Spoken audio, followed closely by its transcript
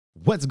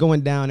What's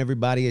going down,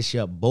 everybody? It's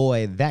your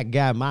boy, that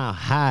guy,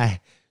 MileHigh,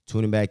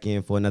 tuning back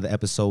in for another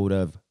episode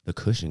of the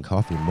Kush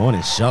Coughfee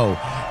Morning Show.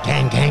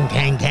 Gang, gang,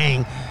 gang,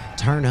 gang.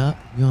 Turn up,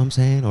 you know what I'm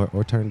saying?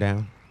 Or turn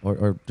down.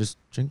 Or just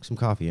drink some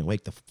coffee and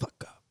wake the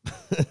fuck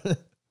up.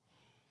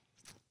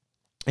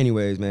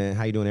 Anyways, man,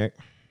 how you doing, Eric?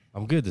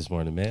 I'm good this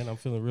morning, man. I'm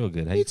feeling real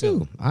good. How Me you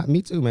too. feeling?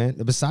 Me too, man.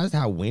 Besides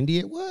how windy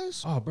it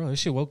was. Oh, bro, this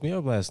shit woke me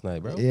up last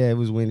night, bro. Yeah, it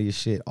was windy as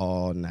shit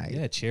all night.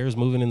 Yeah, chairs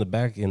moving in the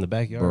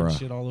backyard and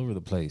shit all over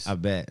the place. I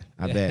bet.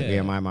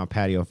 Yeah, my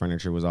patio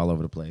furniture was all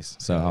over the place.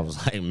 So I was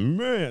like,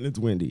 man, it's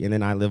windy. And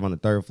then I live on the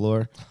third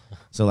floor.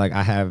 So like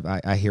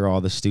I hear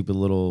all the stupid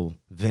little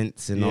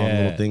vents and all the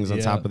little things on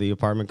top of the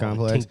apartment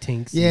complex.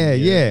 Tinks.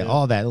 Yeah,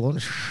 all that.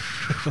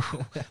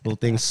 Little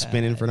things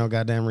spinning for no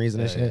goddamn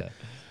reason and shit. Yeah.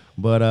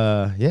 But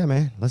yeah,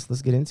 man,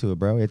 let's get into it,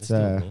 bro. It's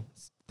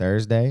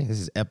Thursday. This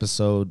is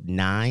episode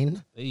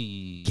 9.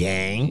 Hey.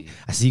 Gang.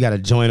 I see you got a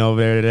joint over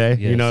there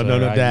today. Yes, no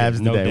dabs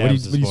today. What are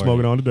you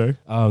smoking on today?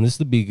 This is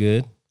the Be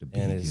Good.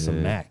 And it's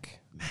some Mac.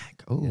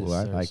 Oh, yes,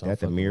 I like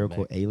that. The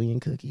Miracle Alien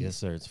Cookie. Yes,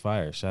 sir. It's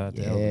fire. Shout out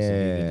to Elvis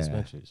and Be Good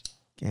Dispensaries.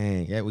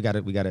 Gang. Yeah, we got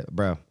it,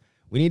 bro.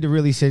 We need to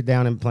really sit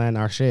down and plan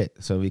our shit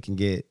so we can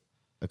get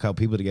a couple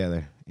people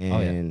together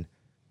and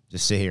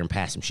just sit here and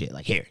pass some shit.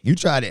 Like, here, you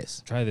try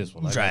this. Try this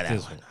one. Try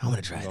that one. I want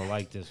to try that. I don't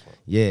like this one.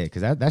 Yeah,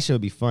 because that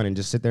should be fun and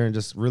just sit there and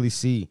just really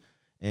see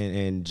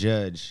and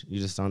judge.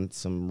 You just on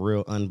some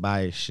real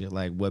unbiased shit,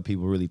 like what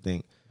people really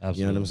think.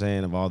 Absolutely. You know what I'm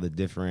saying? Of all the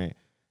different,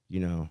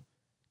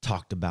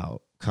 talked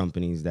about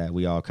companies that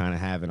we all kind of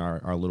have in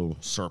our little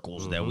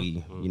circles that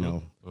we,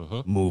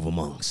 move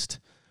amongst.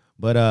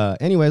 But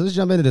anyways, let's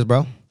jump into this,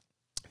 bro.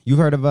 You've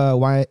heard of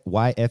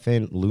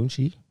YFN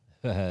Lucci?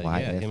 Yeah,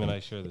 him and I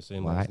share the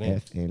same last name.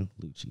 YFN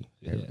Lucci.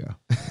 There we go.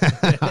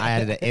 I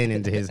added an N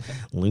into his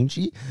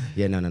Lucci.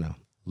 Yeah, no.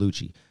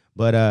 Lucci.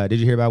 But did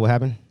you hear about what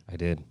happened? I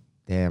did.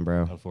 Damn,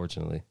 bro.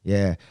 Unfortunately.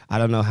 Yeah. I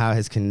don't know how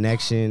his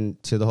connection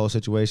to the whole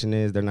situation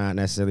is. They're not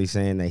necessarily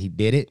saying that he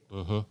did it,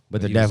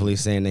 but they're definitely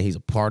saying that he's a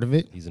part of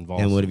it. He's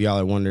involved. And what if y'all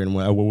are wondering,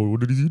 what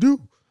did he do?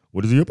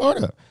 What is he a part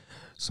of?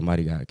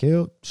 Somebody got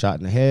killed, shot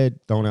in the head,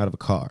 thrown out of a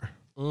car.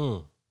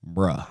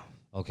 Bruh.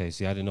 Okay,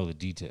 see, I didn't know the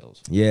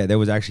details. Yeah, there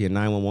was actually a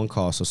 911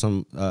 call. So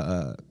some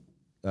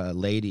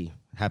lady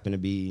happened to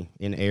be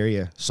in the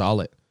area, saw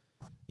it.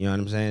 You know what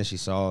I'm saying? She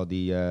saw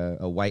the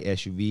a white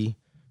SUV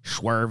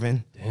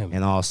swerving,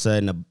 and all of a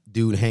sudden a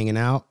dude hanging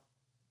out,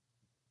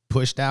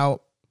 pushed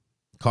out,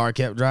 car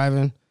kept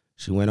driving.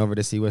 She went over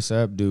to see what's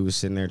up. Dude was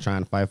sitting there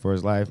trying to fight for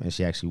his life, and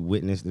she actually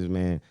witnessed this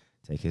man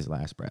take his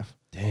last breath.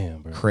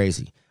 Damn, bro.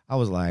 Crazy. I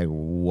was like,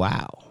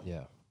 wow.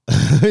 Yeah.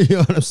 You know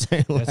what I'm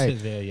saying? That's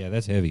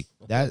that's heavy.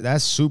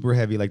 That's super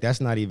heavy. Like, that's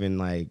not even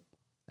like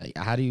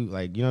how do you,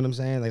 like, you know what I'm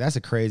saying? Like, that's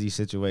a crazy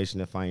situation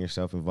to find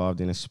yourself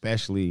involved in,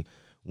 especially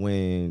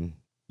when,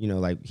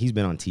 like, he's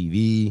been on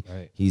TV.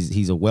 Right.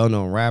 He's a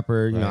well-known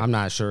rapper. You know, I'm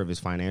not sure of his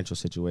financial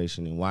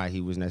situation and why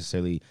he was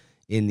necessarily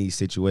in these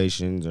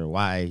situations or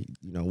why,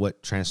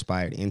 what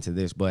transpired into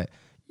this. But,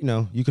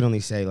 you can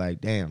only say,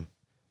 like, damn,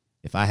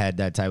 if I had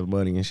that type of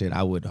money and shit,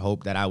 I would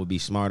hope that I would be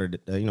smarter,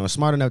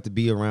 smart enough to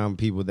be around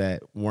people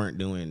that weren't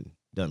doing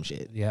dumb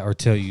shit. Yeah, or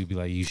tell you, be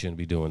like, you shouldn't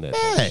be doing that.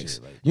 Thanks.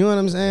 Like, you know what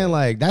I'm saying? Yeah.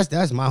 Like,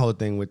 that's my whole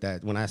thing with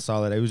that. When I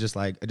saw that, it was just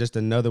like, just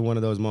another one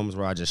of those moments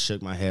where I just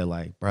shook my head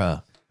like,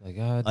 bruh,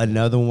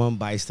 another one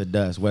bites the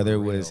dust. Whether it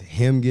was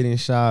him getting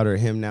shot or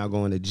him now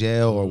going to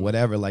jail or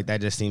whatever, like,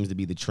 that just seems to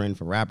be the trend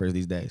for rappers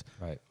these days.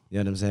 Right. You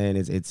know what I'm saying?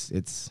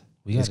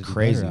 It's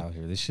crazy out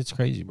here. This shit's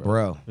crazy,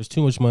 bro. There's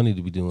too much money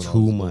to be doing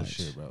too much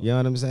shit, bro. You know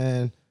what I'm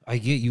saying? I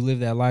get you live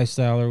that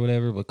lifestyle or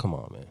whatever, but come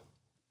on, man.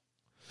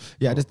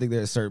 Yeah, I just think that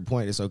at a certain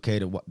point it's okay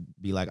to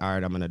be like, all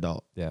right, I'm an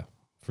adult. Yeah,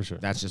 for sure.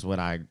 That's just what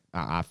I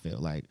feel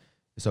like.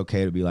 It's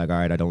okay to be like, all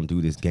right, I don't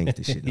do this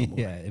gangster shit no more.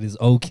 Yeah, it is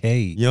okay.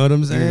 You know what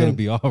I'm saying? You're gonna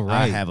be all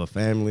right. I have a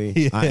family.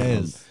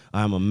 Yes.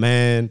 I'm a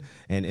man,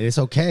 and it's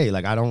okay.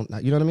 Like, I don't,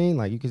 you know what I mean?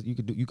 Like,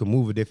 you can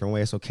move a different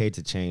way. It's okay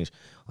to change.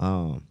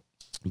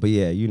 But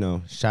yeah,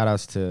 shout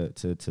outs to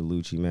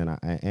Lucci, man.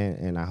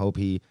 And I hope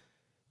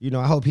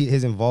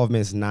his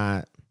involvement's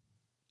not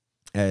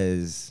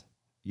as,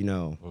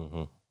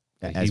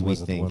 like as he we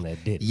wasn't think. The one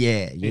that did it.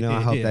 Yeah,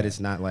 I hope that it's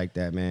not like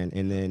that, man.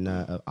 And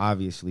then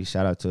obviously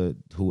shout out to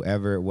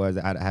whoever it was.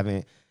 I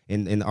haven't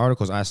in the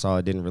articles I saw,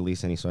 it didn't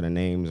release any sort of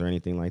names or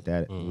anything like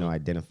that,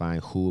 identifying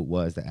who it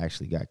was that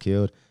actually got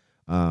killed.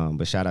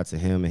 But shout out to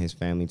him and his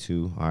family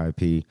too.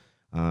 R.I.P.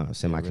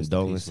 Send my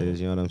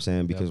condolences, you know what I'm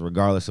saying? Because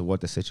regardless of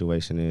what the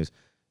situation is,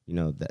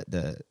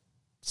 the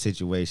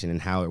situation and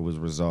how it was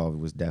resolved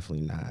was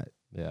definitely not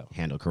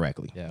handled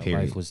correctly. Yeah,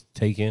 period. life was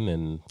taken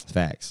and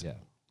facts. Yeah.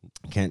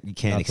 You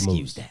can't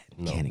excuse that.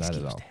 No, can't not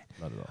excuse at all.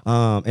 that. Not at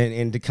all.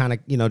 And to kind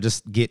of,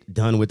 just get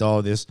done with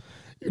all this,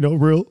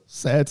 real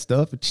sad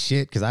stuff and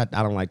shit, because I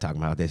don't like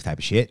talking about this type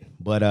of shit.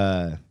 But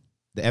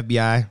the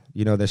FBI,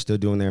 they're still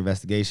doing their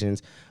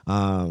investigations.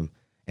 And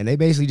they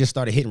basically just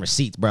started hitting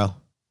receipts, bro.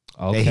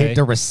 Okay. They hit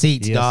the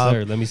receipts, dog.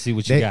 Sir. Let me see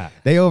what you got.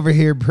 They over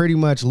here pretty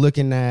much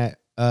looking at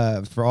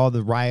for all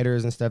the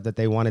rioters and stuff that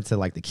they wanted to,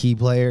 like, the key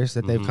players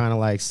that they've kind of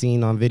like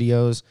seen on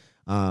videos.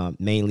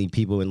 mainly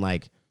people in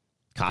like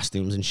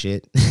costumes and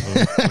shit.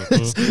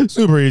 It's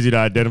super easy to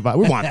identify.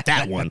 We want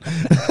that one.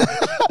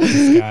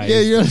 Yeah,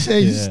 you know what I'm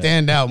saying? You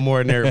stand out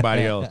more than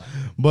everybody else.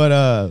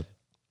 But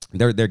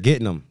they're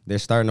getting them. They're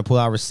starting to pull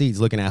out receipts,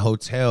 looking at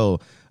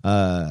hotel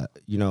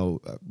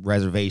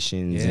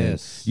reservations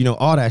and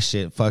all that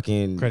shit.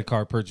 Fucking credit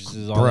card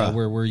purchases, all that.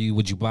 Where were you?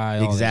 Would you buy?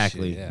 All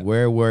exactly. That shit. Yeah.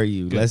 Where were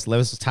you? Good.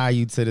 Let's tie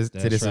you to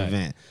this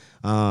event.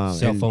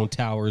 Cell phone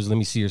towers. Let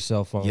me see your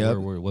cell phone. Yep.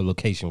 What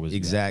location was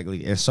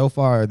exactly? And so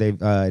far they've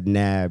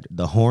nabbed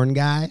the horn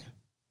guy,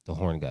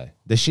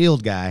 the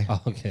shield guy,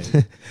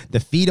 the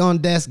feet on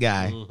desk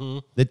guy,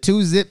 the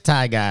 2 zip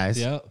tie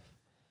guys,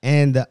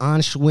 and the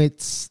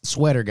Auschwitz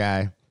sweater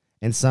guy,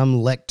 and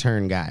some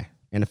lectern guy,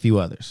 and a few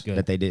others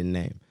that they didn't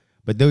name.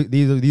 But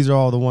these are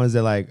all the ones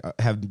that like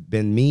have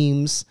been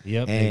memes.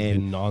 Yep,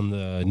 and been on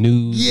the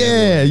news.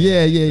 Yeah.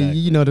 Exactly.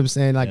 You know what I'm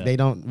saying? Like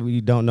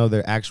we don't know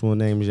their actual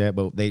names yet,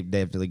 but they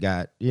definitely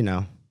got,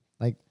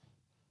 like,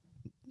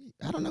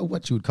 I don't know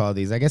what you would call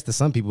these. I guess to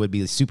some people would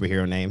be the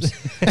superhero names.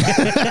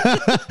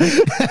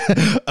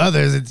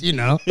 Others, it's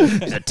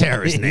these are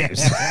terrorist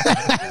names.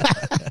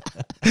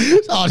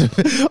 It's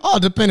all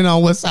depending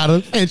on what side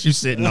of the fence you're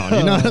sitting on.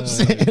 You know what I'm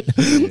saying?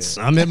 Yeah.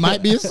 Some it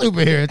might be a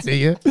superhero to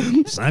you.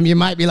 Some you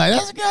might be like,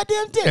 that's a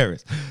goddamn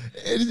terrorist.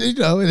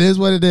 It is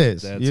what it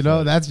is.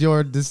 That's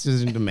your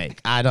decision to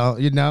make. I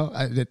don't,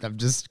 I'm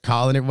just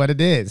calling it what it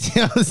is.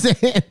 You know what I'm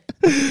saying?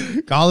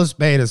 Call a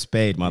spade,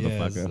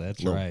 motherfucker. Yes, that's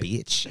little right.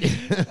 Bitch.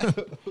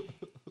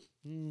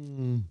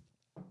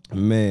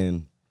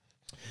 Man.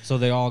 So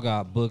they all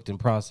got booked and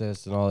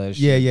processed and all that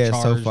shit. Yeah,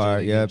 so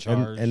far, yep.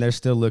 And they're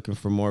still looking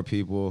for more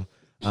people.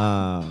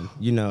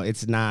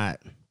 It's not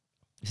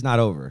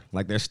over.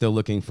 Like, they're still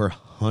looking for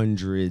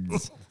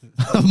hundreds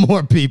of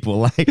more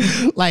people.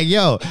 Like,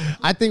 yo,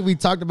 I think we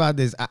talked about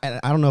this. I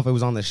don't know if it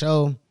was on the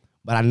show,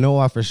 but I know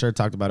I for sure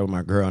talked about it with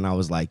my girl, and I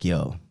was like,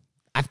 yo,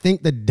 I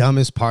think the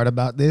dumbest part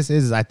about this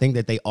is I think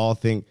that they all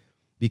think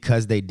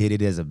because they did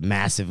it as a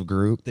massive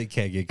group, they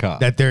can't get caught.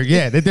 That they're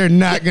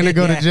not gonna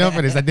go to jail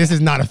for this. Like, this is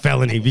not a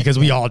felony because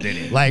we all did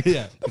it. Like,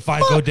 if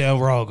I go down,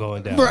 we're all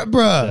going down,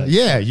 bruh.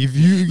 Yeah, if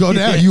you go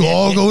down, you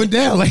all going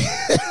down. Like,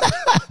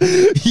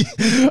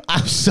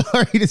 I'm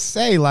sorry to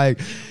say, like,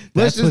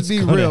 let's just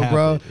be real,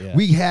 bro. Yeah.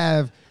 We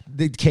have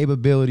the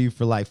capability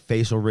for like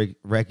facial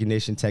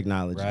recognition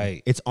technology.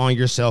 Right, it's on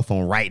your cell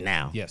phone right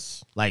now.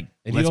 Yes, like,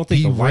 and you don't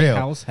think the White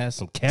House has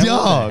some cameras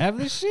that have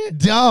this shit?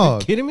 Dog, are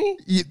you kidding me?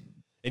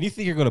 And you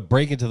think you're going to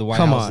break into the White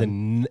House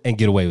and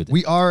get away with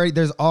it?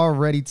 There's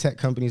already tech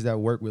companies that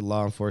work with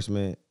law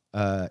enforcement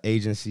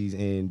agencies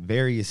in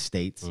various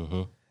states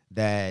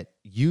that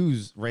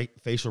use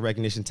facial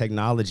recognition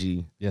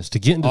technology. Yes, to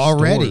get into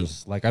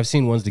stores. Like, I've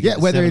seen ones to get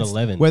into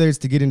 7-Eleven. Whether it's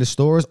to get into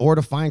stores or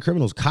to find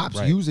criminals. Cops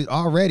use it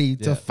already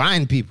to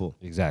find people.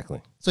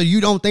 Exactly. So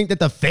you don't think that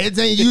the feds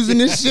ain't using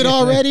this shit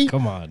already?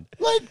 Come on.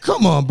 Like,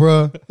 come on,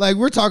 bro. Like,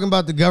 we're talking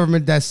about the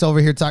government that's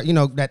over here talking,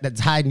 that's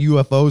hiding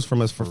UFOs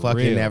from us for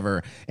fucking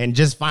ever. And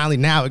just finally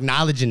now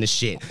acknowledging the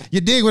shit.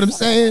 You dig what I'm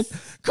saying?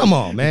 Come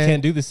on, man. You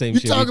can't do the same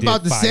shit. You talk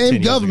about the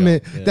same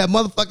government that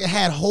motherfucker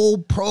had whole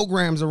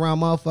programs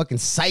around motherfucking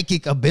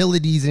psychic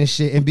abilities and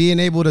shit, and being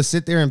able to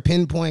sit there and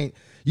pinpoint,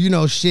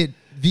 shit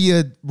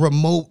via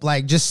remote,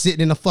 like just sitting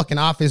in a fucking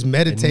office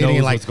meditating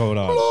and like, what's going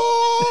on.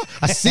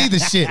 I see the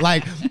shit.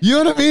 Like, you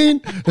know what I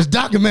mean? There's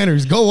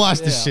documentaries. Go watch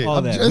the shit.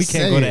 All that. We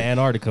can't go to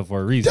Antarctica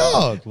for a reason.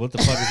 Dog. What the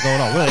fuck is going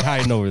on? We're like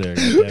hiding over there.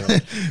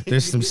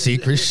 There's some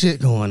secret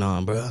shit going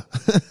on, bro.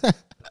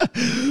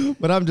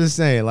 But I'm just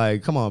saying,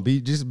 like, come on,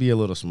 just be a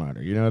little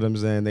smarter. You know what I'm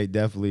saying? They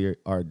definitely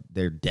are.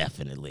 They're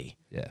definitely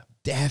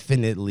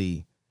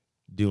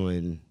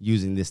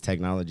using this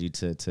technology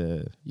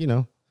to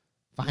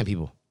find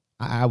people.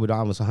 I would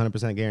almost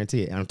 100%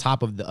 guarantee it. On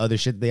top of the other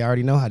shit they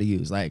already know how to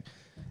use, like,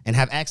 and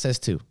have access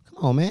to.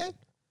 Come on, man.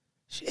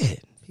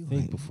 Shit.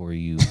 Think before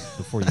you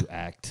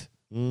act,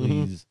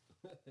 please.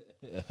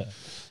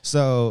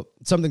 So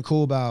something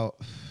cool about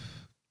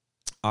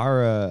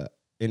our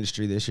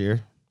industry this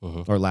year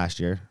or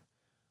last year,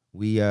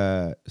 we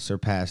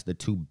surpassed the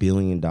 $2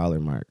 billion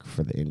mark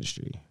for the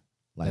industry.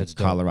 Like, that's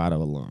Colorado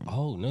alone.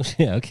 Oh no!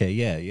 Yeah. Okay.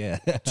 Yeah.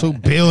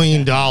 $2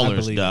 billion,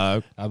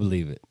 dog. I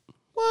believe it.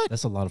 What?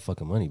 That's a lot of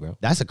fucking money, bro.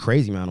 That's a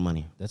crazy amount of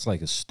money. That's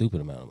like a stupid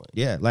amount of money.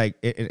 Yeah, like,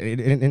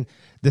 and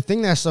the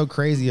thing that's so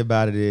crazy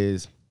about it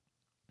is,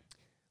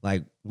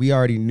 like, we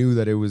already knew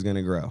that it was going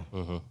to grow.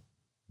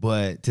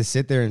 But to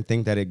sit there and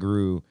think that it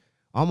grew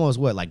almost,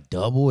 like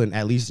double, and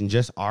at least in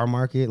just our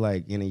market,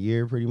 like in a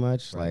year pretty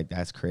much, like,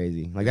 that's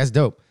crazy. Like, that's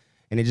dope.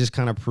 And it just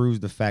kind of proves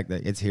the fact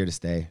that it's here to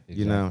stay.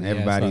 Exactly.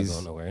 Everybody's it's not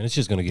going nowhere, and it's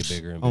just going to get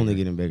bigger and bigger. Only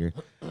getting bigger.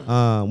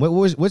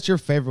 What's your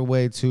favorite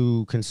way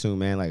to consume,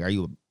 man? Like, are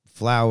you a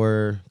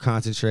flour,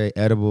 concentrate,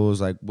 edibles?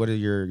 Like, what are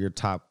your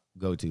top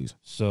go-tos?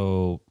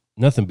 So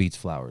nothing beats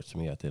flowers to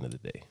me at the end of the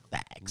day.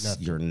 Facts.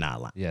 Nothing. You're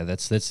not lying. Yeah,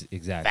 that's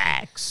exactly.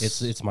 Facts.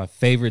 It's my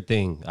favorite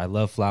thing. I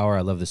love flour.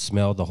 I love the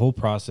smell. The whole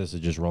process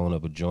of just rolling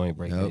up a joint,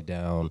 breaking it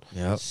down,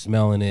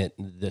 smelling it,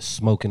 the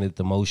smoking it,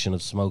 the motion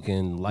of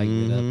smoking,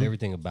 lighting it up,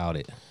 everything about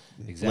it.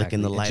 Exactly.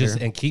 Licking the lighter.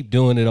 And keep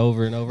doing it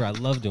over and over. I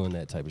love doing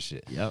that type of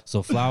shit. Yep.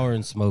 So flower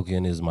and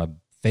smoking is my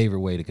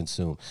favorite way to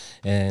consume.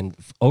 And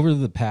over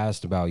the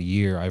past about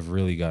year, I've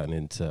really gotten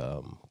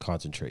into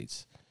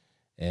concentrates.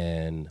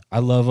 And I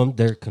love them.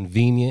 They're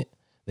convenient.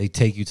 They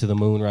take you to the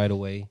moon right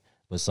away.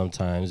 But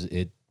sometimes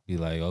it be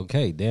like,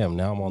 okay, damn,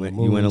 now I'm on the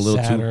moon. You went a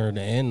little Saturn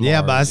too. and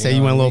Yeah, Mars, but I say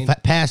you went a little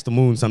past the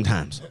moon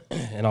sometimes.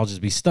 And I'll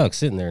just be stuck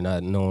sitting there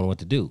not knowing what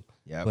to do.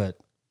 Yeah. But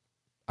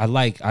I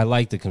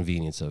like the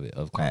convenience of it,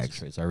 of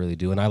concentrates. I really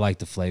do. And I like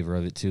the flavor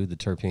of it too. The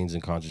terpenes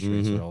and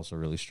concentrates are also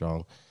really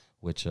strong,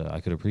 which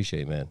I could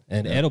appreciate, man.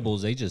 And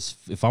edibles, they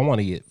just, if I want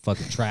to get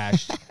fucking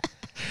trashed.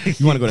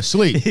 You want to go to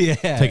sleep? Yeah.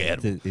 Take an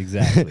edible.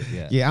 Exactly.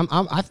 Yeah. Yeah,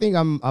 I think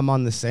I'm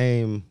on the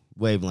same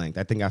wavelength.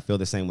 I think I feel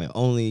the same way,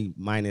 only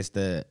minus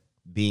the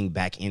being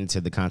back into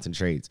the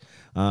concentrates.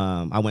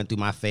 I went through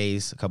my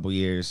phase a couple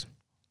years,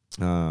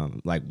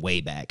 like way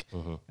back.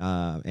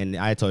 And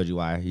I told you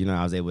why. You know,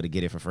 I was able to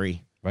get it for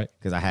free. Right.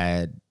 Because I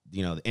had,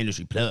 you know, the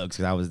industry plugs,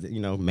 because I was, you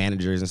know,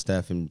 managers and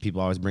stuff, and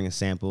people always bringing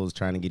samples,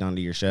 trying to get onto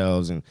your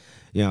shelves. And,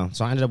 you know,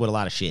 so I ended up with a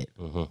lot of shit.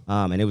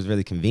 And it was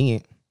really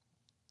convenient.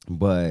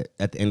 But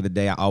at the end of the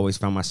day, I always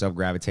found myself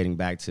gravitating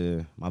back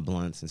to my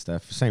blunts and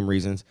stuff for same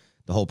reasons.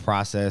 The whole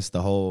process,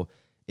 the whole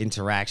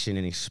interaction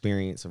and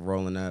experience of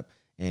rolling up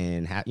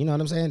and, you know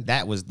what I'm saying?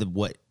 That was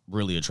what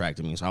really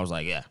attracted me. So I was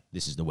like, yeah,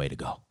 this is the way to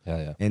go.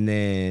 Yeah. And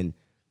then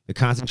the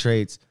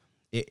concentrates,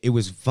 it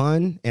was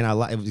fun, and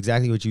it was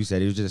exactly what you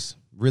said. It was just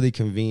really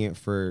convenient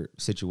for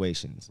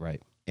situations. Right.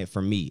 And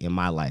for me, in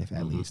my life,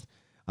 at least.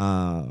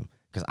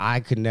 Because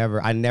I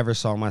never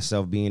saw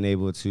myself being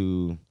able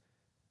to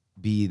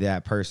be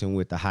that person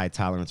with the high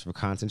tolerance for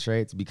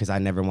concentrates, because I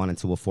never wanted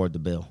to afford the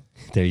bill.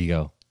 There you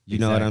go. You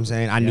know what I'm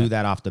saying? I knew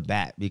that off the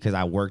bat because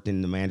I worked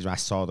in the management. I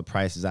saw the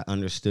prices. I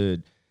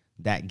understood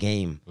that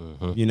game,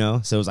 you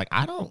know? So it was like,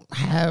 I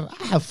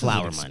have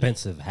flower money.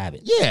 Expensive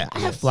habit. Yeah, I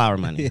have flower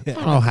money. I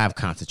don't have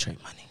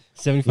concentrate money.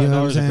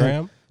 $75 a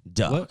gram?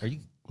 Duh. What? Are you?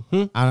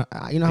 You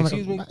know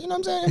Excuse me? You know what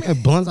I'm saying? I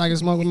mean, blunts I can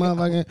smoke with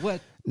motherfucking.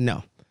 What?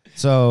 No.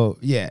 So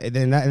yeah,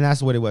 and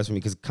that's what it was for me.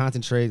 Because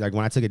concentrate, like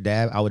when I took a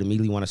dab, I would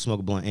immediately want to smoke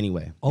a blunt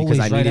anyway, because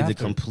I needed to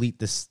complete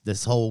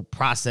this whole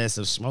process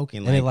of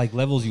smoking. And it like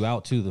levels you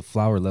out too. The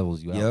flower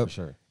levels you out for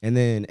sure. And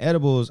then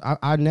edibles,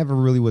 I never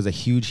really was a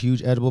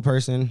huge edible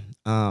person.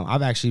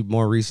 I've actually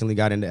more recently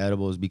got into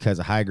edibles because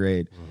of high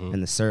grade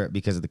and the syrup,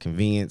 because of the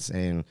convenience,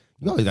 and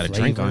you always got a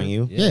drink on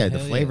you. Yeah, the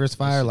flavor's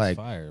fire. Like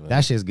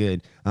that shit's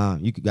good.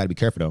 You got to be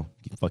careful though.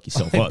 You can fuck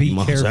yourself up. You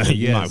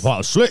might fall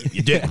asleep.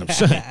 You did what I'm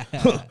saying.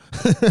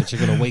 But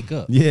you're gonna wake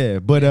up. Yeah,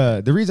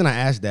 but the reason I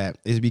asked that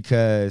is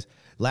because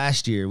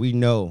last year we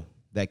know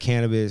that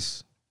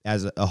cannabis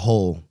as a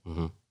whole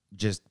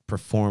just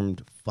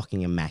performed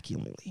fucking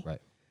immaculately.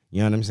 Right. You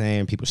know what I'm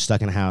saying? People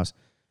stuck in the house.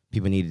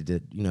 People needed to,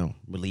 you know,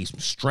 release some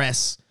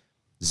stress,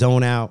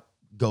 zone out,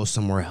 go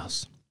somewhere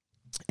else.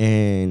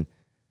 And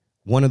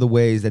one of the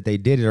ways that they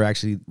did it, or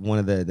actually one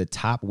of the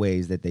top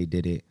ways that they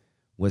did it,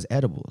 was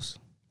edibles.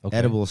 Okay.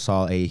 Edibles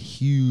saw a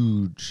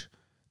huge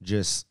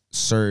just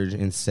surge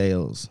in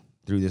sales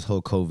through this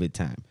whole COVID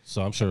time.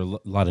 So I'm sure a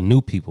lot of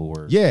new people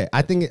were. Yeah,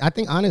 I think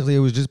honestly it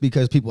was just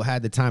because people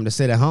had the time to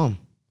sit at home.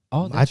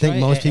 Oh, I think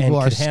most people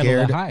are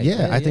scared.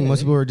 Yeah, I think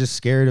most people are just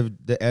scared of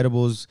the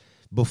edibles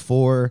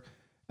before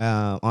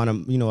on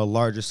a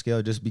larger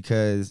scale, just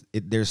because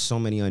there's so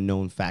many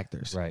unknown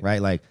factors. Right.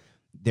 Like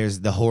there's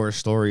the horror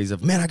stories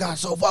of, man, I got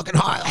so fucking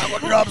high. You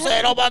know what I'm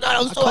saying? Oh my God,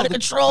 I was so out of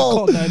control. I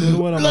called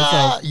 911 on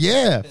myself.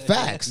 Yeah,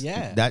 facts.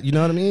 Yeah. That, you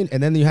know what I mean?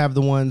 And then you have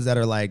the ones that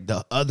are like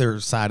the other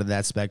side of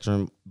that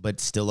spectrum,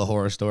 but still a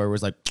horror story where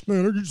it's like,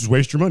 man, you just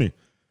waste your money.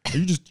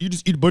 You just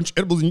eat a bunch of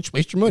edibles and you just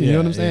waste your money. You know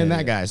what I'm saying?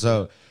 That guy.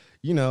 So,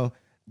 you know,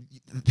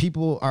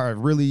 people are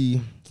really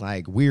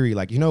like weary.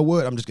 Like, you know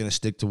what? I'm just going to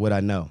stick to what I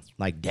know.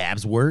 Like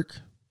dabs work.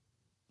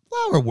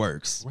 Flower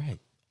works. Right.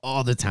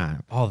 All the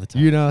time. All the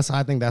time. You know, so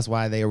I think that's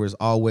why there was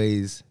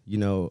always, you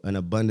know, an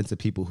abundance of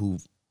people who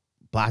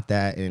bought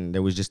that. And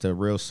there was just a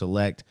real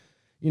select,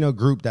 you know,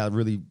 group that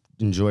really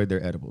enjoyed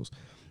their edibles.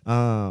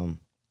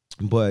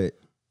 But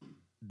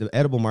the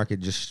edible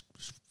market just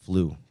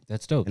flew.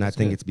 That's dope. And I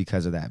think it's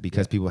because of that,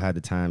 because people had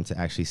the time to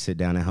actually sit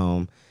down at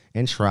home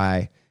and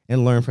try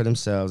and learn for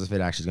themselves if it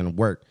actually is going to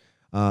work.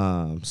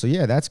 So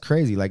yeah, that's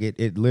crazy. Like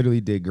it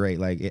literally did great.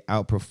 Like it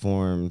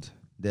outperformed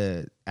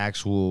the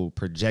actual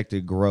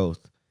projected growth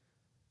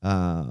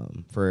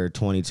for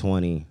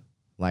 2020,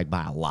 like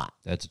by a lot.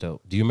 That's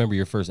dope. Do you remember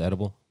your first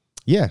edible?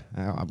 Yeah,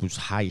 I was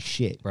high as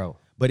shit, bro.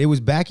 But it was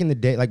back in the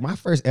day. Like my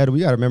first edible,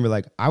 you got to remember,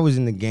 like I was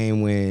in the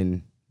game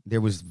when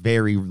there was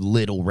very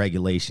little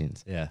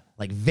regulations. Yeah,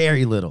 like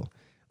very little.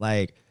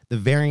 Like the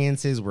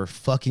variances were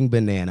fucking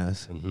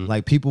bananas.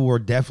 Like people were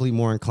definitely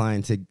more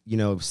inclined to, you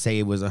know, say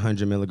it was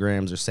 100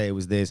 milligrams or say it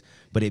was this,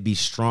 but it'd be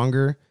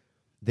stronger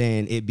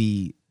than it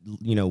be,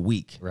 you know,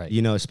 weak. Right.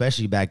 You know,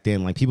 especially back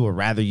then, like people would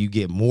rather you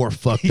get more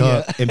fucked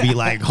up and be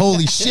like,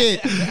 holy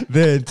shit,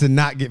 than to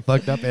not get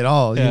fucked up at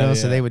all. You know,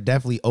 so they would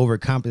definitely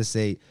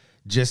overcompensate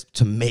just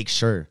to make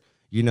sure,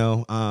 you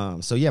know.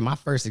 So yeah, my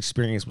first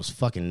experience was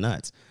fucking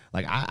nuts.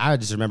 Like I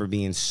just remember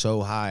being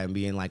so high and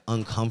being like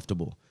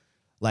uncomfortable.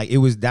 Like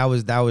that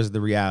was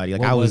the reality.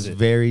 Like What I was it?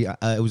 very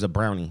it was a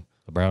brownie.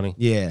 A brownie?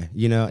 Yeah,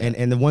 you know,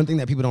 and the one thing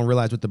that people don't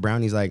realize with the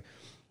brownies, like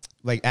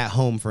at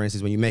home, for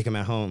instance, when you make them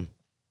at home,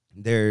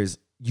 there's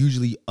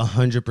usually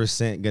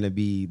 100% gonna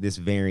be this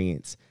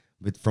variance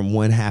from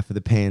one half of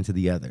the pan to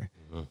the other.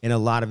 And a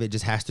lot of it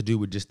just has to do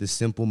with just the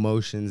simple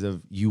motions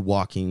of you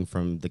walking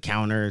from the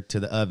counter to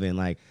the oven.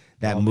 Like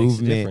that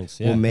movement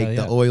will make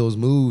the oils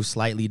move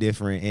slightly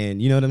different. And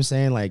you know what I'm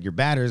saying? Like your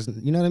batters,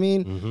 you know what I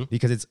mean?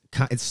 Because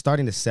it's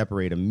starting to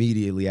separate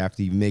immediately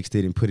after you mixed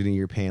it and put it in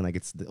your pan.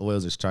 Like the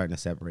oils are starting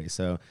to separate.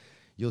 So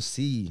you'll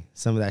see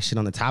some of that shit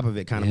on the top of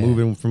it kind of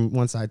moving from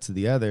one side to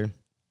the other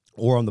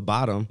or on the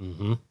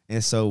bottom.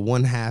 And so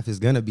one half is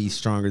going to be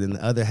stronger than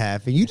the other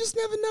half. And you just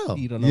never know.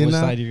 You don't know which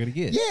side you're going to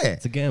get. Yeah.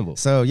 It's a gamble.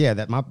 So yeah,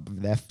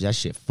 that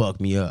shit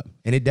fucked me up.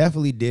 And it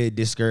definitely did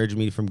discourage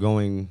me from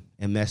going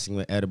and messing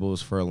with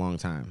edibles for a long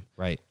time.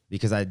 Right.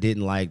 Because I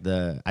didn't like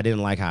how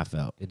I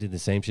felt. It did the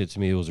same shit to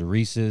me. It was a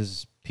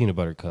Reese's peanut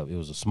butter cup. It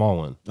was a small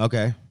one.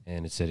 Okay.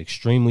 And it said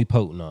extremely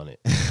potent on it.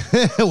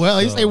 Well,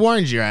 at least they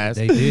warned your ass.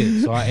 They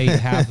did. So I ate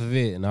half of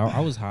it, and I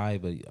was high,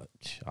 but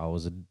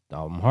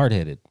I'm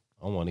hard-headed.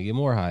 I want to get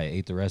more high. I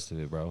ate the rest of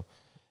it, bro.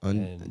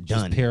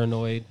 Just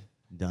paranoid.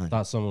 Done.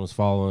 Thought someone was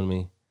following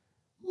me.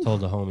 Told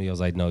the homie, I was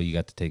like, no, you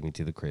got to take me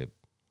to the crib.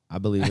 I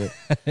believe it.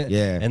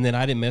 Yeah. And then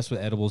I didn't mess with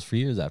edibles for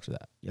years after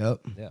that. Yep.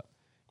 Yeah.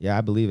 Yeah,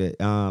 I believe it.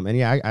 And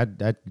yeah, I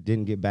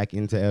didn't get back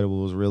into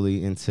edibles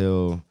really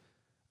until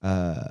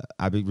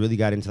I really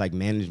got into like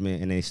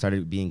management and they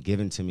started being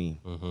given to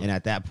me. And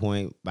at that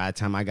point, by the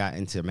time I got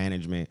into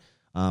management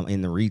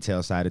in the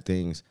retail side of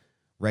things,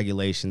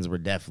 regulations were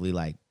definitely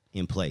like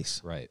in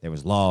place. Right. There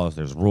was laws,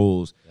 there's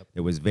rules,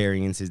 there was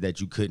variances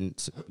that you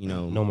couldn't,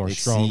 no more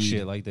strong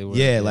shit like they were.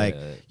 Yeah, like,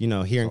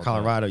 here in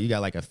Colorado, you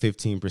got like a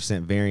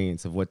 15%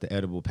 variance of what the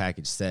edible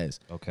package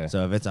says. Okay.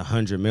 So if it's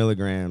 100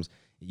 milligrams,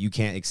 you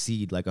can't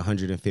exceed like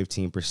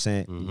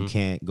 115%. You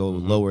can't go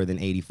lower than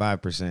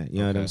 85%. You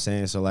know what I'm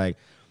saying? So like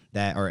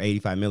that, or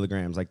 85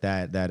 milligrams, like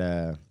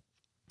that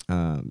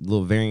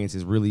little variance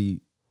is really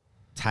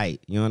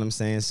tight. You know what I'm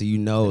saying? So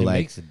and like it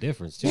makes a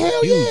difference too.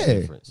 Hell Huge yeah.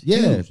 difference. Yeah,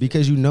 Huge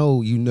because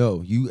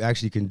you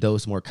actually can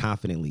dose more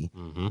confidently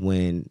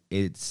when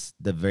it's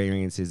the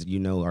variances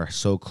are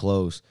so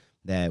close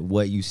that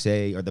what you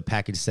say or the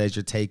package says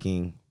you're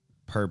taking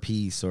per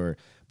piece or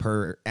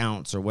per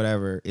ounce or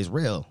whatever is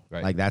real.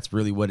 Right. Like that's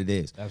really what it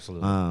is.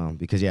 Absolutely.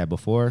 Because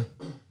before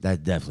that's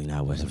definitely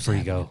not what it's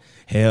free go.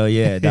 Hell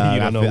yeah, dog. You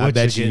don't know what I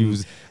bet you're you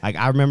was like,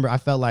 I remember I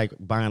felt like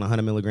buying a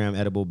 100 milligram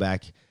edible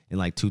back in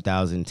like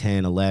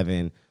 2010,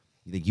 11.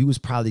 Like you was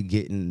probably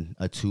getting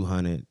a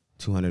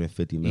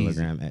 250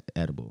 milligram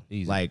edible.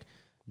 Easy. Like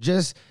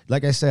just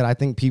like I said, I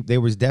think there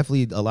was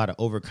definitely a lot of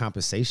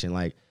overcompensation.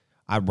 Like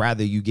I'd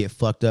rather you get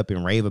fucked up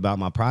and rave about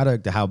my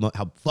product, how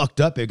fucked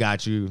up it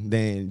got you,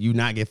 than you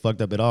not get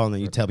fucked up at all, and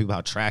then you tell people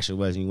how trash it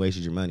was and you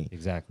wasted your money.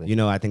 Exactly.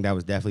 I think that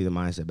was definitely the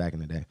mindset back in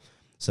the day.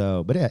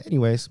 So, but yeah,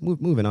 anyways,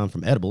 moving on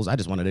from edibles, I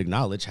just wanted to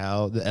acknowledge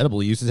how the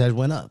edible usage has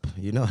went up.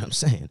 You know what I'm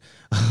saying?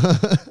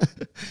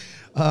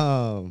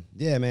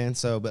 Yeah, man.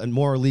 So, but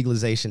more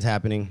legalization's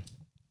happening.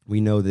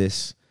 We know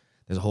this.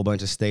 There's a whole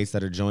bunch of states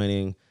that are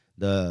joining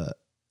the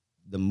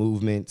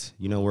movement.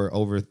 We're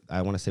over,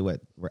 I want to say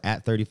we're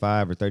at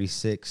 35 or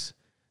 36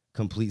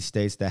 complete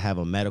states that have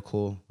a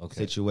medical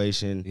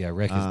situation. Yeah,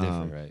 rec is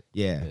different, right?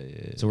 Yeah.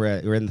 So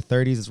we're in the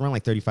 30s. It's around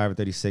like 35 or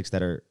 36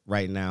 that are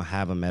right now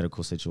have a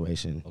medical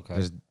situation. Okay.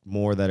 There's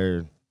more that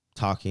are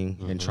talking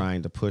and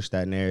trying to push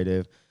that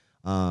narrative.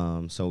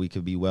 So we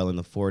could be well in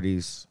the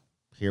 40s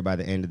here by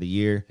the end of the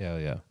year. Hell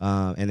yeah.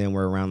 And then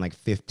we're around like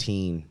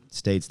 15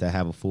 states that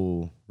have a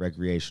full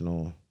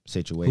recreational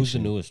situation. Who's the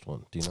newest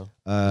one? Do you know?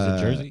 Is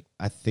it Jersey?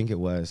 I think it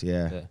was,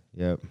 yeah.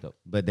 Yep. Dope.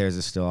 But theirs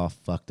is still all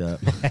fucked up.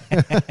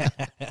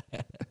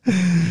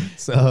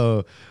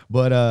 So,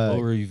 but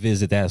we'll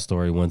revisit that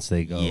story once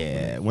they go.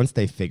 Yeah, once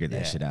they figure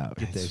that shit out.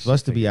 It's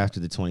supposed to be after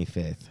the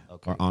 25th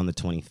or on the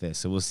 25th.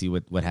 So we'll see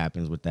what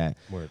happens with that.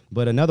 Word.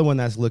 But another one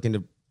that's looking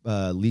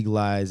to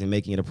legalize and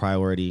making it a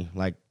priority,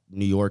 like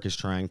New York is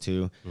trying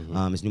to,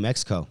 is New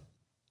Mexico.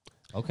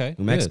 Okay.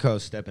 New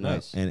Mexico's stepping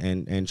up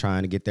and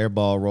trying to get their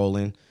ball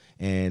rolling.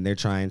 And they're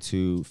trying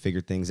to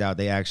figure things out.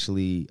 They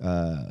actually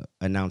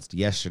announced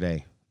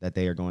yesterday that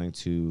they are going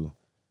to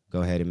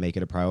go ahead and make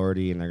it a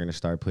priority, and they're going to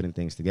start putting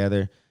things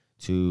together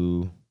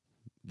to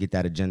get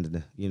that agenda,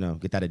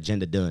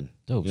 done.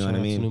 Dope. You know what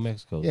I mean? New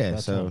Mexico. Yeah.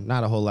 So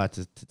not a whole lot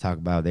to talk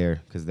about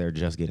there because they're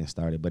just getting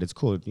started, but it's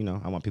cool.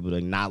 I want people to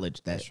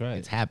acknowledge that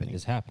it's happening.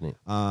 It's happening.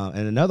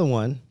 And another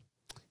one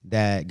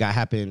that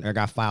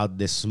got filed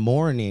this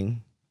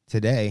morning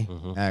today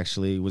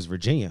actually was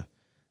Virginia.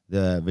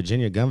 The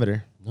Virginia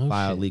governor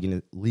filed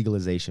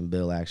legalization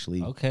bill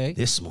actually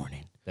this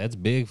morning. That's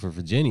big for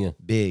Virginia.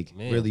 Big,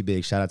 man. Really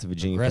big. Shout out to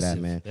Virginia for that,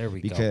 man. There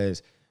we go.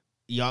 Because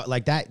y'all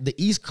like that, the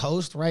East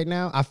Coast right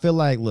now, I feel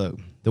like, look,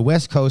 the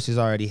West Coast has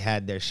already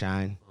had their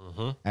shine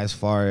as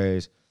far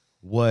as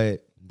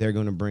what they're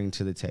going to bring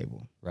to the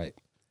table. Right.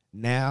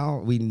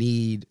 Now we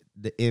need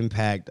the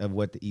impact of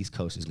what the East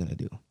Coast is going to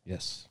do.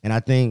 Yes. And I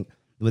think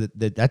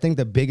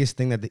the biggest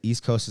thing that the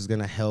East Coast is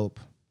going to help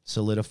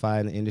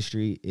solidify in the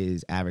industry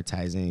is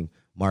advertising,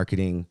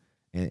 marketing,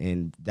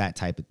 and that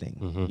type of thing.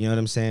 Mm-hmm. You know what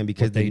I'm saying?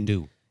 Because what they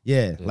do.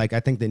 Yeah, like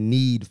I think the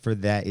need for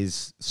that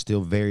is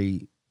still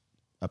very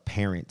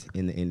apparent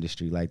in the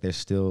industry. Like there's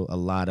still a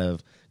lot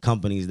of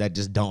companies that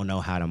just don't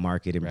know how to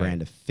market and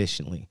brand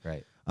efficiently.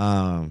 Right.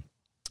 And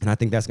I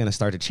think that's going to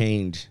start to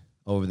change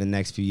over the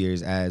next few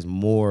years as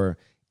more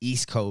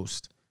East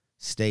Coast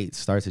states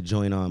start to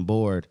join on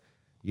board.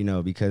 You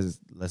know, because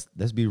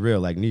let's be real,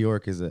 like New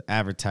York is an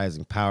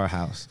advertising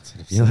powerhouse.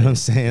 You know what I'm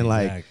saying?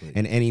 Exactly. Like,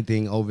 and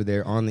anything over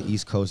there on the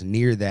East Coast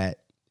near that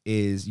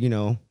is, you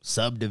know,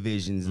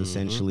 subdivisions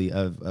essentially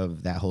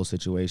of that whole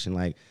situation.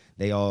 Like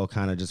they all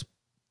kind of just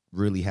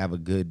really have a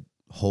good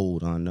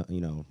hold on,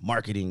 you know,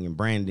 marketing and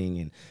branding,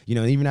 and you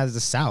know, even as the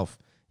South,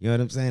 you know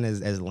what I'm saying,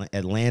 as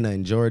Atlanta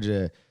and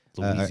Georgia.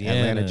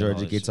 Atlanta,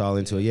 Georgia gets all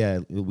into it. Yeah,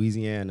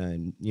 Louisiana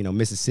and, you know,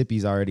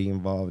 Mississippi's already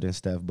involved and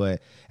stuff.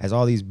 But as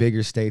all these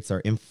bigger states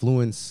are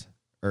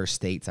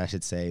states, I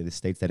should say, the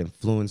states that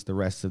influence the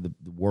rest of the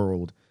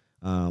world,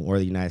 or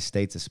the United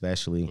States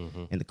especially,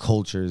 and the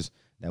cultures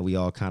that we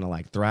all kind of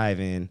like thrive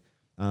in,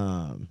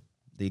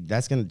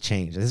 that's going to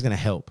change. That's going to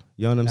help.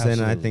 You know what I'm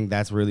saying? And I think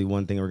that's really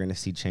one thing we're going to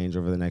see change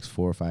over the next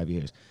 4 or 5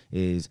 years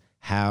is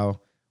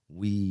how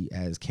we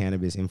as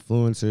cannabis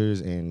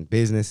influencers and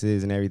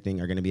businesses and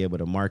everything are going to be able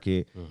to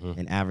market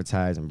and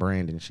advertise and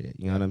brand and shit.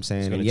 You know what I'm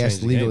saying? And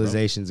yes,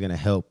 legalization is going to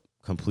help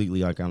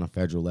completely, like on a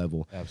federal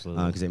level.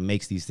 Absolutely. Because it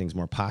makes these things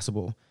more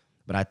possible.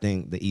 But I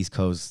think the East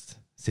Coast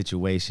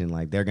situation,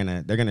 like they're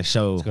gonna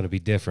show. It's gonna be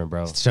different,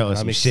 bro. Show us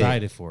I'm some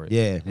excited shit. for it.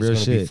 Yeah, it's real gonna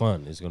shit. be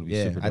fun. It's gonna be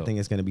super dope. I think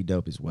it's gonna be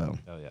dope as well.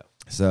 Oh yeah.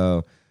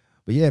 So,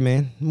 but yeah,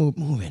 man,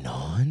 moving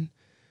on.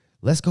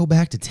 Let's go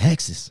back to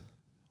Texas.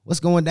 What's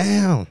going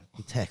down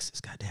in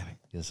Texas? God damn it.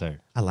 Yes, sir.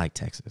 I like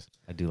Texas.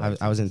 I do.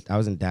 Like I was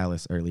in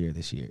Dallas earlier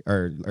this year,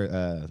 or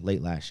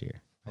late last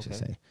year, I should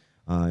say.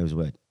 It was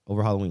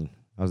over Halloween.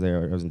 I was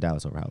in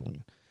Dallas over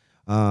Halloween.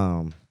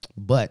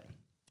 But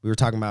we were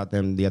talking about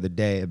them the other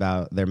day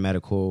about their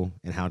medical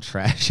and how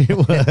trash it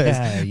was.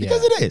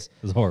 Because it is.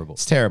 It's horrible.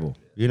 It's terrible.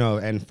 You know,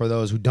 and for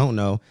those who don't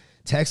know,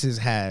 Texas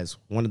has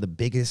one of the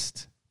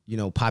biggest, you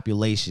know,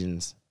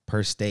 populations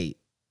per state,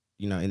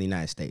 you know, in the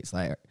United States.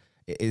 Like,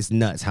 it's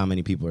nuts how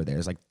many people are there.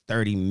 It's like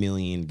 30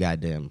 million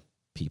goddamn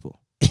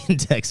people in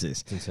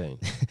Texas. It's insane.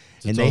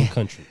 It's its own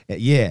country.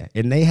 Yeah,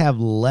 and they have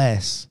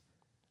less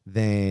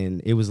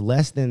than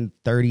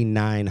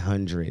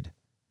 3,900.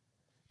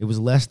 It was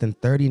less than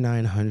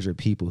 3,900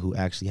 people who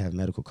actually have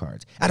medical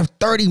cards out of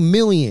 30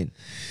 million.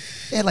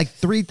 They had like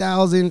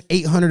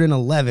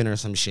 3,811 or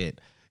some shit.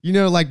 You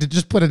know, like to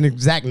just put an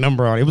exact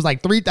number on it, it was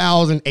like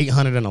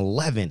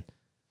 3,811.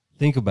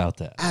 Think about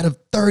that. Out of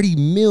 30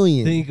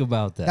 million. Think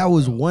about that. That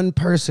was one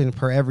person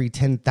per every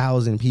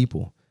 10,000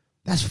 people.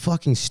 That's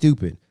fucking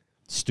stupid.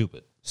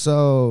 Stupid.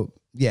 So,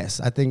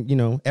 yes, I think, you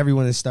know,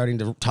 everyone is starting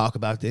to talk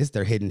about this.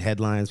 They're hitting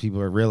headlines. People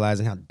are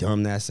realizing how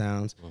dumb that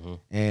sounds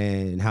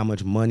and how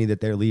much money that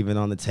they're leaving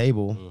on the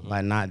table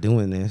by not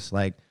doing this.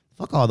 Like,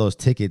 fuck all those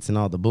tickets and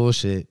all the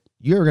bullshit.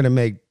 You're going to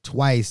make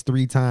twice,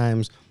 3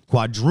 times,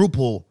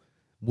 quadruple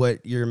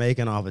what you're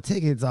making off of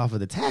tickets off of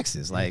the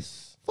taxes. Like,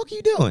 fuck are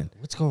you doing?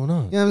 What's going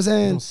on? You know what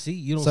I'm saying?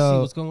 You don't see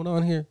what's going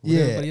on here. What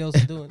everybody else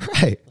is doing.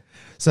 Right.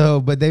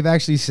 So, but they've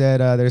actually said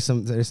there's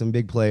some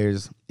big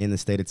players in the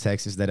state of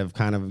Texas that have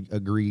kind of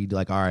agreed,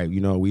 like, all right,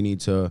 you know, we need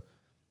to,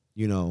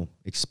 you know,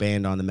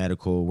 expand on the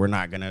medical. We're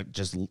not gonna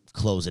just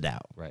close it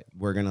out. Right.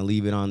 We're gonna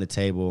leave it on the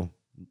table.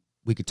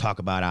 We could talk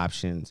about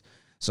options.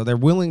 So they're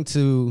willing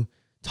to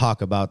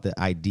talk about the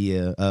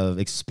idea of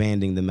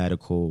expanding the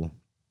medical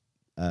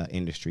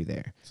industry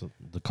there. So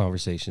the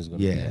conversation is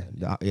going to be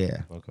had.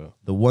 Yeah. Okay.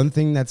 The one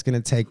thing that's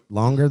going to take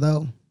longer,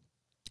 though,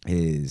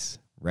 is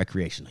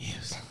recreational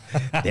use.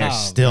 They're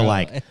still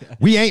like,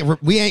 we ain't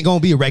going to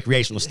be a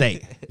recreational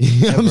state.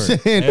 You know what I'm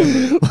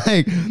saying?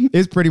 Like,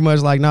 it's pretty much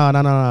like,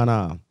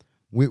 no.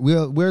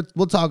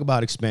 We'll talk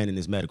about expanding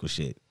this medical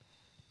shit.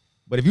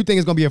 But if you think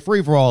it's going to be a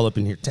free-for-all up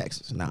in here,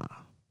 Texas, nah.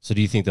 So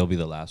do you think they'll be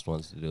the last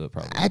ones to do it?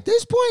 Probably. At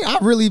this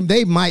point,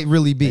 they might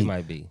really be. They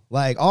might be.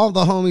 Like, all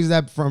the homies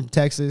that from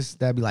Texas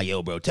that be like,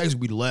 yo, bro, Texas will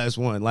be the last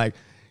one. Like,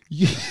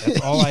 that's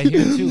all I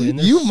hear too.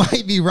 And you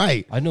might be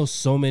right. I know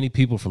so many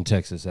people from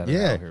Texas that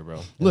are out here, bro.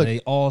 And look, they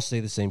all say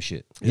the same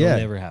shit. It'll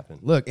never happen.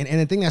 Look, and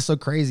the thing that's so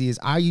crazy is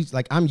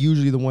I'm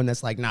usually the one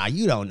that's like, nah,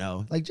 you don't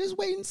know. Like, just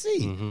wait and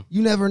see.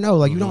 You never know.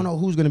 Like, you don't know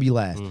who's gonna be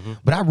last.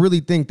 But I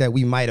really think that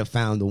we might have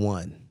found the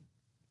one.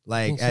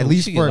 Like, at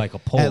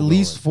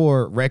least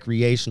for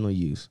recreational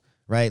use.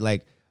 Right,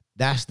 like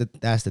that's the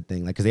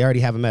thing, like because they already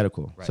have a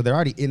medical, so they're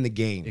already in the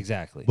game.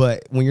 Exactly.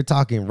 But when you're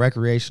talking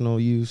recreational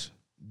use,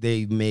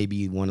 they may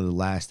be one of the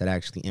last that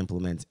actually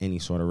implements any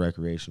sort of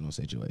recreational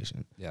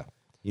situation. Yeah,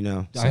 you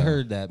know. I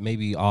heard that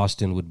maybe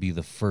Austin would be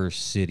the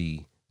first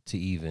city to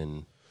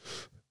even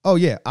Oh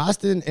yeah,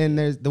 Austin, and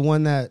there's the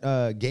one that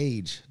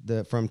H.I.G.H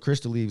from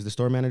Crystal Leaves, the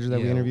store manager that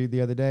we interviewed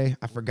the other day.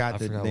 I forgot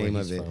the name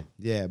of it. From.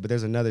 Yeah, but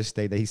there's another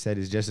state that he said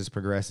is just as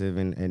progressive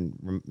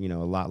and you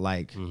know, a lot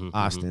like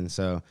Austin.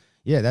 So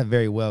yeah, that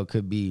very well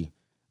could be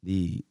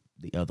the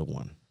other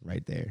one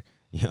right there.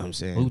 You know what I'm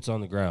saying? Boots on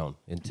the ground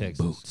in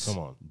Texas. Boots. Come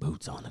on,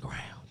 boots on the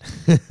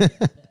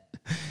ground.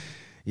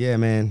 Yeah,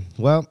 man.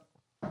 Well,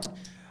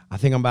 I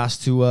think I'm about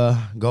to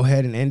go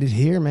ahead and end it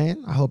here,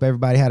 man. I hope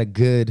everybody had a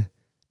good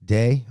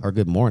day or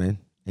good morning,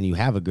 and you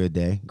have a good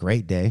day,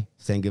 great day,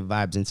 send good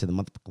vibes into the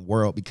motherfucking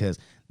world, because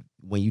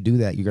when you do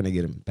that, you're gonna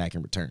get them back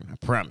in return. I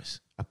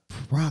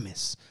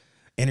promise.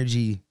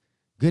 Energy,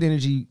 good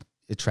energy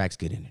attracts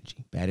good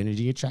energy. Bad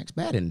energy attracts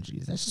bad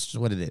energy. That's just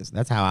what it is.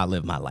 That's how I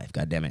live my life.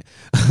 God damn it.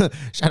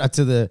 Shout out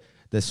to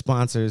the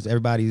sponsors.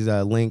 Everybody's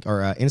link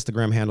or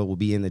Instagram handle will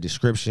be in the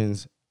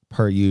descriptions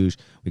per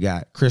usual. We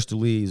got Crystal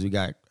Leaves, we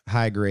got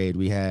High Grade,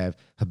 we have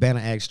Habana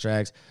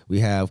Extracts,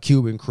 we have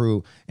Cuban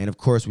Crew, and of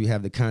course we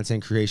have the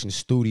Content Creation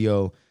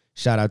Studio.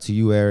 Shout out to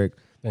you, Eric.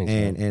 Thanks,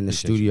 and the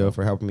studio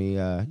for helping me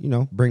you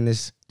know, bring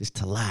this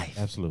to life.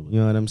 Absolutely.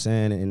 You know what I'm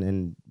saying?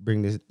 And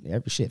bring this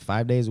every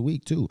 5 days a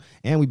week too.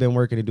 And we've been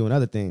working and doing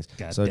other things.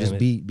 So just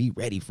be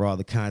ready for all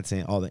the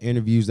content, all the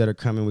interviews that are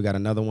coming. We got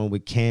another one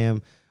with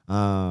Cam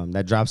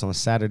that drops on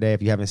Saturday.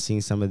 If you haven't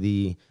seen some of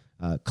the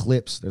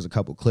clips, there's a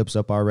couple clips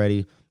up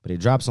already, but it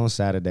drops on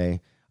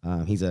Saturday.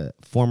 He's a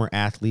former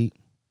athlete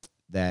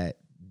that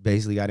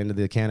basically got into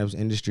the cannabis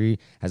industry,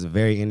 has a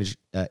very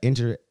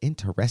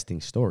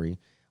interesting story.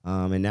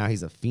 And now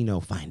he's a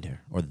pheno finder,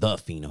 or the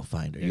pheno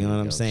finder. You know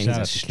what I'm saying? He's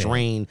a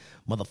strain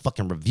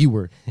motherfucking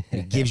reviewer.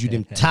 And he gives you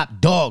them top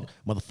dog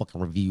motherfucking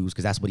reviews,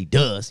 because that's what he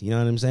does. You know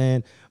what I'm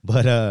saying?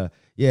 But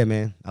yeah,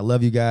 man, I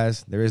love you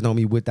guys. There is no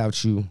me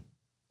without you.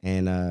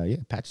 And yeah,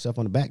 pat yourself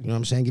on the back. You know what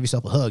I'm saying? Give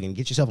yourself a hug and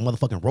get yourself a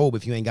motherfucking robe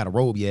if you ain't got a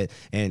robe yet.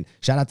 And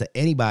shout out to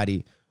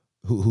anybody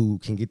who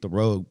can get the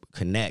robe.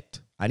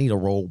 Connect. I need a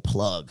robe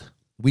plug.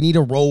 We need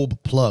a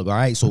robe plug, all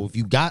right? So if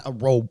you got a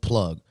robe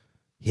plug,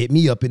 hit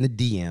me up in the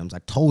DMs. I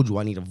told you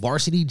I need a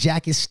varsity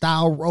jacket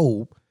style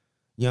robe.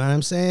 You know what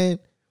I'm saying?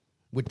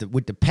 With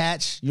the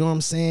patch, you know what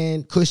I'm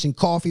saying? Kush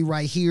Coughfee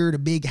right here, the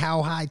big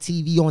MileHigh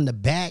TV on the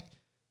back.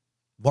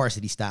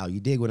 Varsity style. You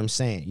dig what I'm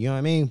saying? You know what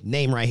I mean?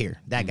 Name right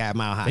here. That guy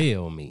MileHigh.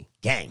 Feel me.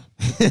 Gang.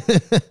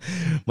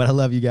 But I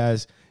love you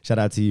guys. Shout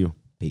out to you.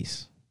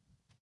 Peace.